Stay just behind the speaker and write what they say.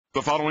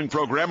The following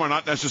program are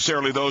not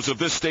necessarily those of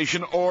this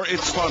station or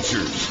its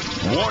sponsors.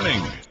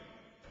 Warning!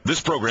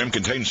 This program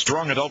contains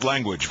strong adult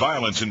language,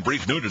 violence, and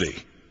brief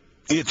nudity.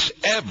 It's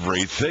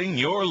everything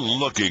you're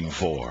looking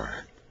for.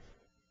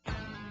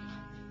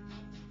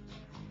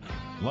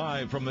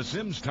 Live from the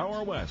Sims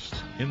Tower West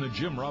in the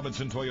Jim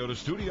Robinson Toyota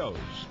Studios,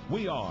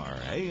 we are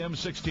AM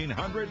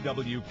 1600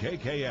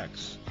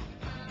 WKKX.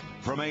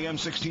 From AM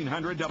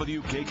 1600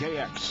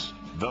 WKKX,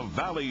 the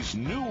Valley's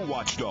new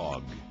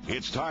watchdog.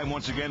 It's time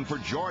once again for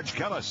George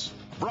Kellas,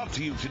 brought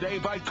to you today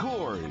by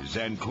Coors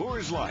and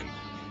Coors Light.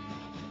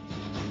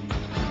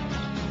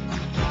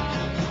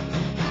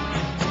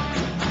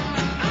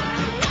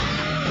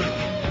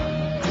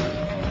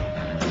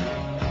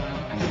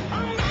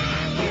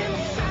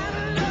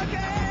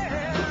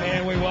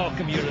 And we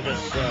welcome you to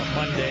this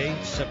Monday,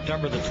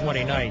 September the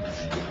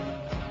 29th,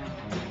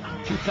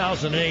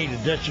 2008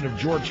 edition of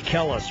George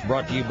Kellas,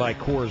 brought to you by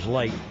Coors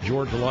Light.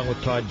 George, along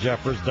with Todd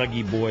Jeffers,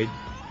 Dougie Boyd,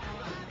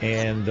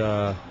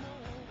 and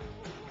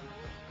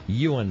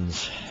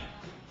Ewan's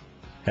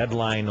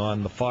headline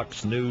on the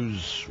Fox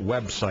News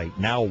website.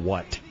 Now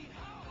what?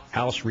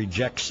 House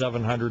rejects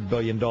 $700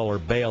 billion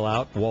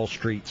bailout. Wall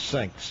Street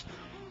sinks.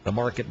 The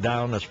market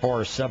down as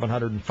far as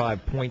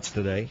 705 points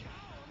today.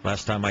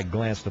 Last time I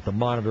glanced at the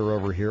monitor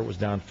over here, it was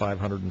down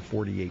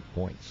 548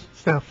 points.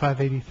 It's now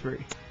 583.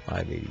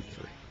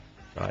 583.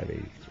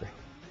 583.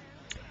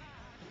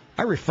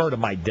 I refer to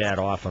my dad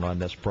often on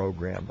this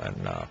program,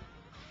 and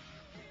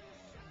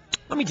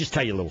let me just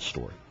tell you a little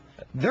story.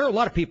 There are a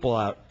lot of people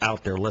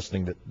out there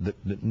listening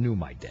that knew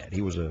my dad.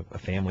 He was a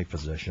family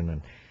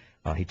physician,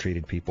 and he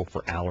treated people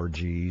for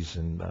allergies,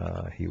 and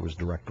he was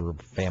director of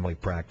family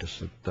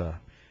practice at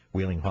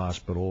Wheeling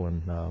Hospital,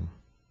 and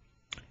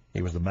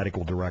he was the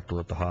medical director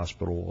at the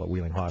hospital,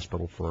 Wheeling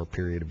Hospital, for a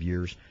period of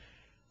years.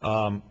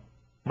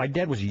 My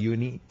dad was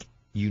a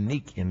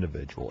unique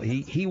individual.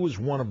 He was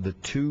one of the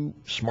two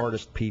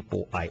smartest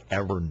people I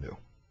ever knew.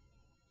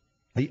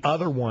 The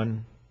other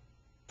one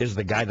is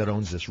the guy that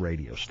owns this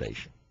radio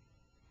station.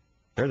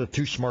 They're the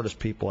two smartest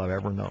people I've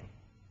ever known.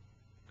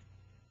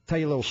 Tell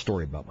you a little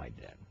story about my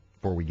dad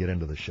before we get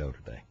into the show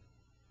today.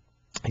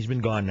 He's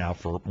been gone now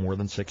for more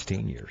than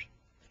 16 years.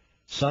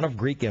 Son of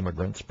Greek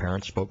immigrants.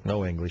 Parents spoke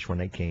no English when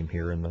they came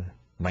here in the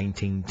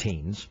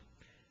 19-teens.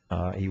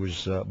 He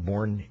was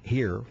born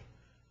here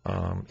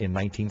in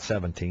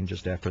 1917,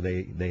 just after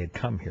they had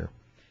come here.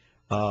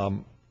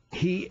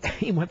 He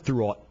went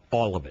through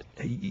all of it.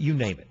 You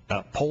name it.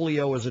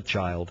 Polio as a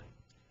child.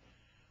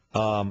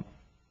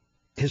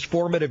 His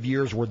formative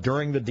years were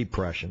during the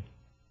Depression.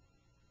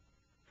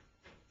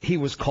 He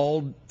was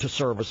called to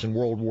service in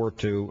World War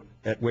II,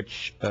 at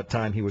which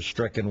time he was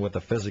stricken with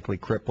a physically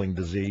crippling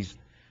disease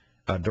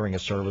during a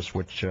service,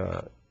 which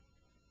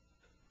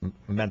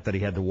meant that he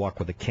had to walk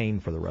with a cane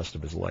for the rest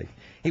of his life.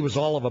 He was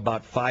all of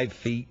about 5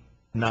 feet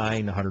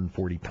 9,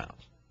 140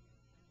 pounds.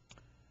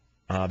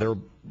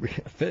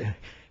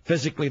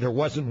 Physically, there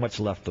wasn't much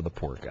left of the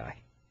poor guy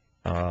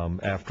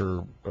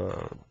after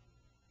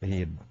he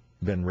had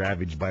been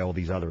ravaged by all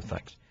these other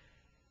things.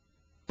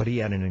 But he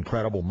had an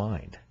incredible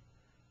mind.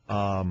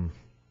 And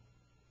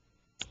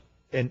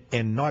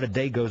not a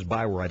day goes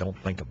by where I don't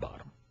think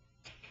about him.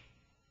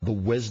 The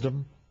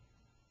wisdom,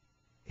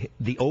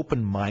 the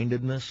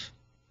open-mindedness,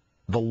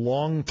 the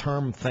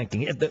long-term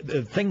thinking,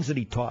 the things that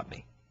he taught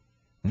me.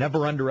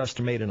 Never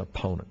underestimate an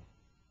opponent.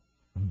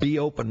 Be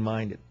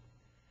open-minded.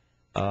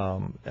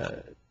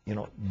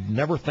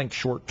 Never think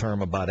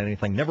short-term about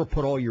anything. Never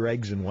put all your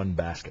eggs in one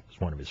basket is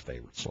one of his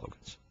favorite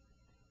slogans.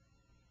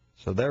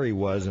 So there he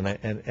was,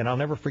 and I'll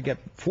never forget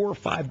 4 or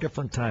 5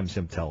 different times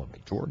him telling me,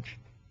 George,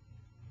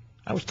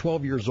 I was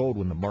 12 years old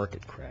when the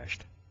market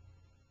crashed.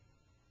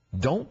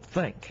 Don't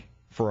think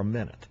for a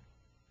minute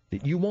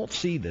that you won't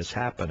see this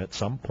happen at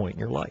some point in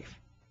your life.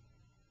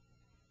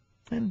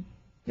 And,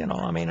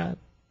 I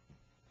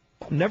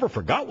never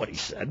forgot what he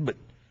said, but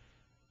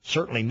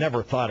certainly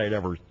never thought I'd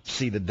ever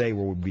see the day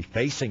where we'd be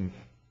facing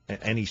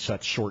any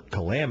such short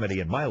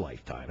calamity in my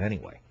lifetime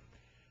anyway.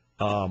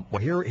 Well,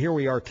 here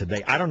we are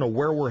today. I don't know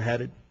where we're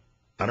headed.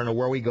 I don't know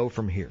where we go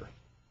from here.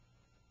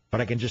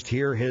 But I can just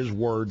hear his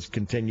words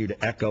continue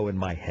to echo in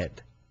my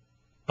head.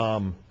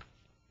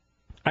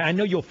 I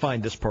know you'll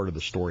find this part of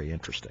the story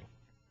interesting.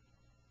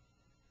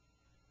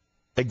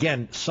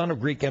 Again, son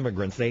of Greek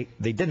immigrants, they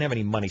didn't have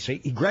any money. So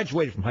he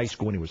graduated from high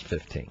school when he was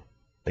 15.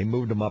 They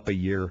moved him up a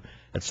year.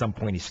 At some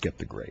point, he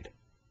skipped a grade.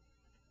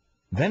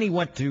 Then he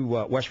went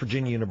to West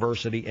Virginia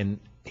University,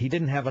 and he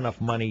didn't have enough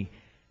money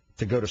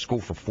to go to school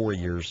for 4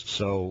 years.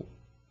 So,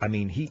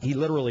 he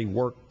literally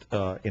worked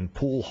in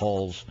pool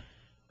halls,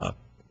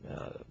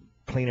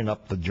 cleaning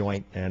up the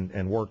joint,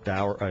 and worked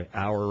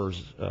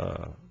hours,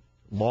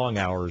 long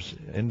hours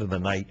into the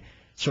night,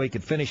 so he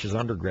could finish his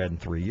undergrad in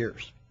 3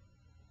 years.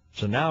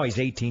 So now he's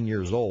 18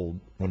 years old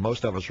when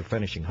most of us are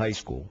finishing high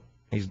school.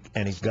 He's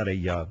got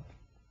a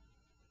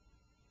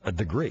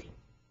degree,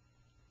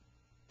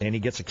 and he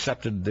gets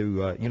accepted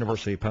to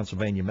University of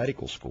Pennsylvania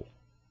Medical School.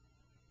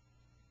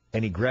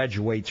 And he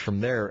graduates from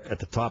there at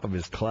the top of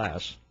his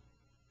class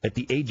at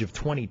the age of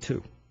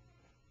 22.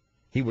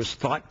 He was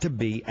thought to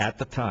be, at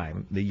the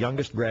time, the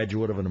youngest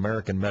graduate of an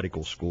American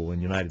medical school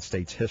in United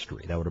States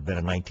history. That would have been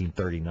in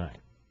 1939.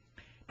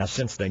 Now,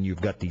 since then,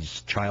 you've got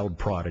these child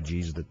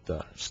prodigies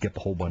that skip a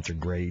whole bunch of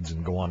grades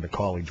and go on to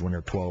college when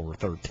they're 12 or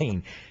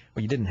 13.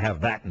 Well, you didn't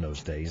have that in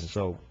those days.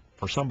 So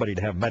for somebody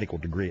to have a medical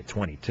degree at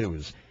 22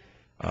 is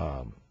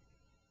a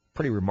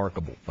pretty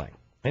remarkable thing.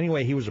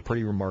 Anyway, he was a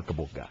pretty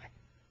remarkable guy.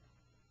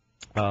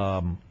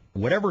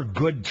 Whatever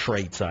good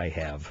traits I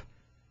have,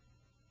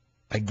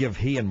 I give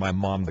he and my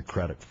mom the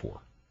credit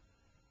for.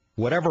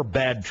 Whatever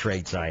bad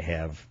traits I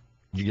have,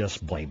 you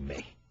just blame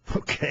me,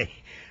 okay?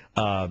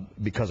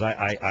 Because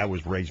I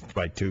was raised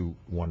by two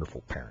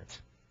wonderful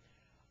parents.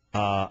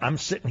 I'm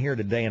sitting here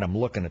today and I'm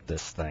looking at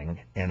this thing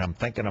and I'm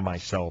thinking to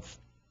myself,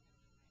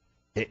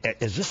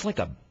 is this like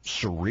a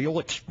surreal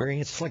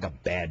experience? It's like a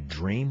bad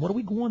dream. What are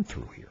we going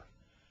through here?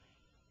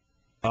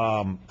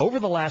 Over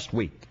the last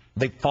week,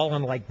 they've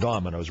fallen like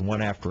dominoes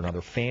one after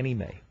another. Fannie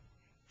Mae,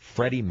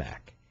 Freddie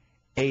Mac,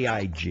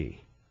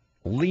 AIG,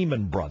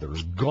 Lehman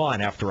Brothers, gone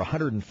after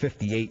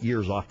 158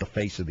 years off the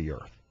face of the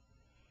earth.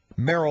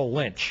 Merrill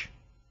Lynch,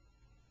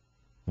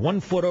 1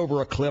 foot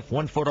over a cliff,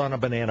 1 foot on a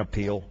banana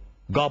peel,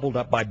 gobbled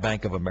up by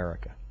Bank of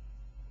America.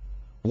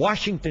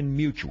 Washington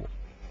Mutual.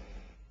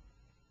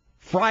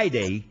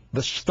 Friday,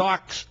 the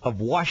stocks of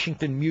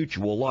Washington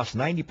Mutual lost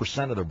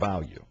 90% of their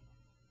value.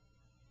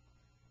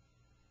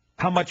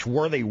 How much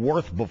were they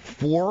worth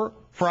before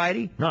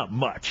Friday? Not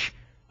much.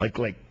 Like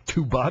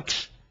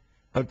 $2.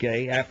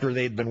 Okay, after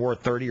they'd been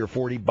worth 30 or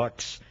 40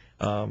 bucks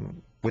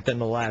within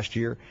the last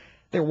year.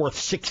 They're worth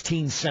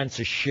 16 cents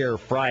a share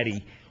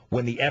Friday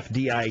when the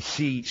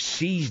FDIC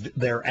seized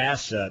their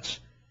assets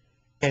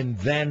and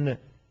then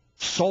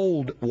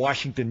sold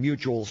Washington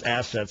Mutual's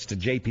assets to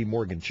J.P.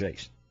 Morgan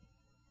Chase.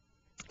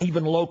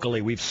 Even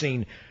locally, we've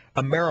seen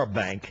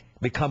Ameribank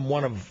become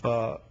one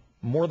of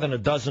more than a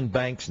dozen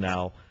banks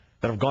now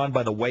that have gone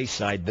by the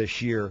wayside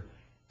this year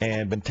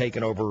and been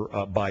taken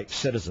over by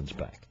Citizens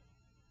Bank.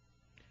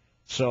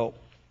 So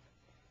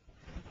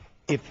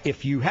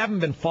if you haven't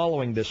been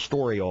following this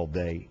story all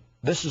day,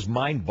 this is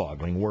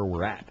mind-boggling where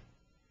we're at.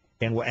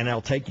 And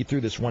I'll take you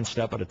through this one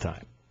step at a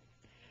time.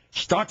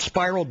 Stock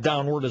spiraled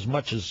downward as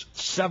much as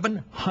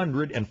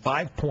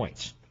 705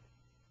 points.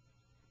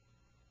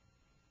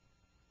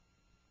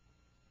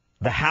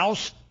 The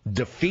House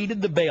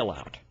defeated the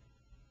bailout.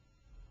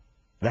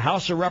 The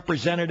House of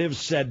Representatives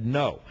said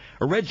no.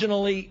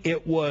 Originally,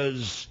 it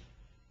was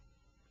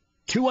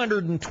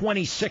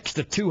 226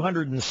 to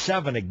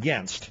 207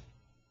 against.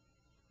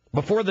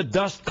 Before the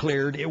dust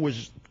cleared, it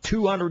was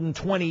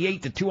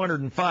 228 to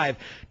 205.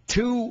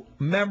 Two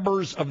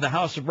members of the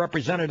House of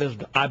Representatives,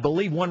 I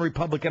believe one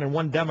Republican and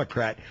one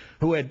Democrat,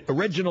 who had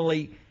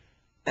originally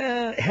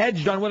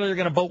hedged on whether they're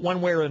going to vote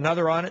one way or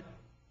another on it,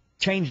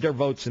 changed their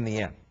votes in the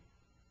end.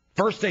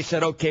 First they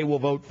said, okay, we'll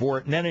vote for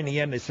it, and then in the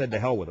end they said, to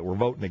hell with it, we're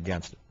voting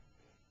against it.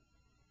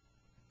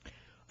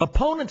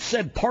 Opponents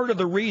said part of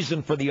the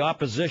reason for the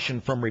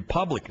opposition from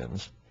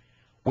Republicans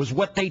was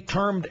what they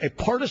termed a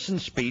partisan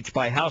speech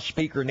by House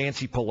Speaker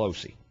Nancy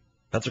Pelosi.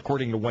 That's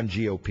according to one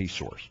GOP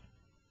source.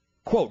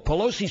 Quote,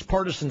 Pelosi's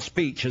partisan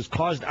speech has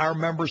caused our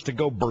members to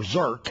go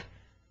berserk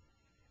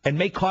and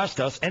may cost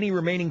us any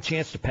remaining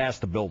chance to pass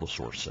the bill, the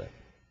source said.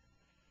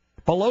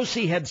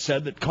 Pelosi had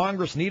said that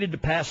Congress needed to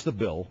pass the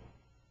bill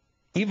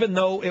even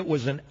though it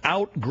was an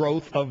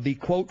outgrowth of the,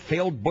 quote,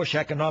 failed Bush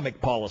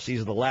economic policies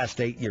of the last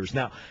 8 years.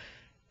 Now,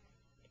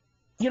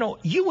 you know,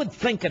 you would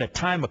think at a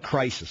time of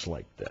crisis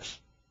like this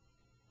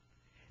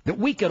that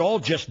we could all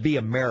just be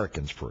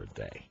Americans for a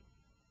day.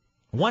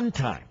 One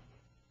time,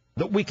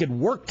 that we could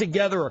work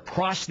together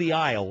across the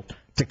aisle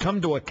to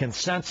come to a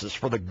consensus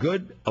for the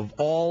good of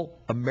all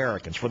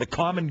Americans, for the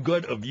common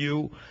good of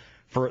you,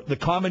 for the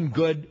common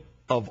good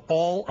of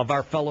all of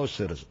our fellow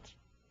citizens.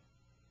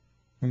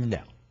 No.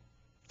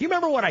 Do you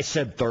remember what I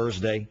said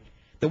Thursday?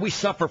 That we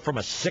suffer from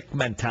a sick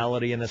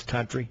mentality in this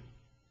country?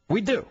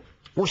 We do.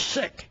 We're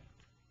sick.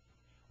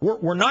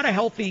 We're not a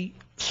healthy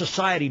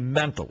society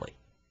mentally.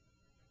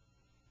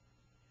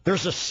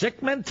 There's a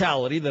sick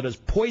mentality that has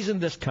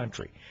poisoned this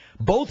country.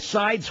 Both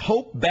sides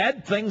hope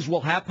bad things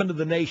will happen to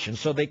the nation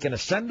so they can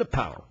ascend to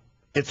power.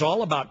 It's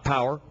all about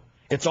power.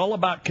 It's all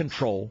about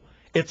control.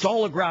 It's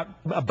all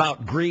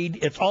about greed.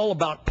 It's all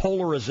about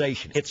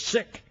polarization. It's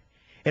sick.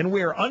 And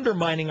we are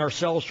undermining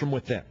ourselves from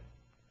within.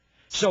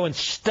 So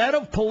instead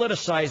of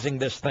politicizing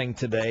this thing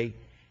today,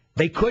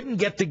 they couldn't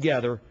get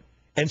together,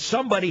 and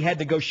somebody had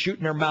to go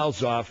shooting their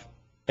mouths off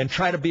and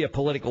try to be a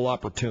political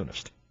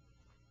opportunist.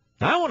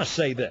 Now, I want to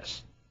say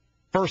this.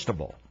 First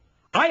of all,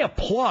 I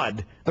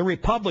applaud the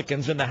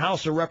Republicans in the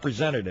House of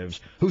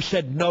Representatives who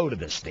said no to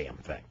this damn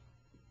thing.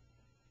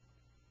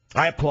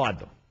 I applaud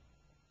them.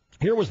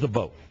 Here was the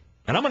vote.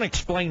 And I'm going to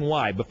explain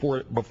why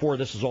before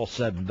this is all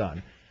said and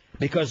done.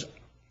 Because,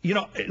 you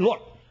know,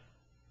 look,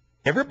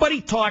 everybody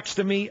talks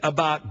to me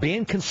about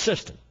being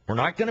consistent. We're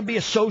not going to be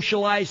a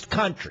socialized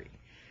country.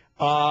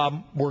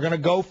 We're going to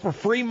go for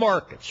free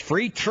markets,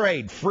 free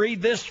trade, free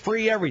this,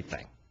 free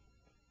everything.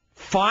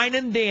 Fine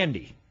and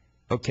dandy,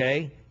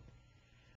 okay?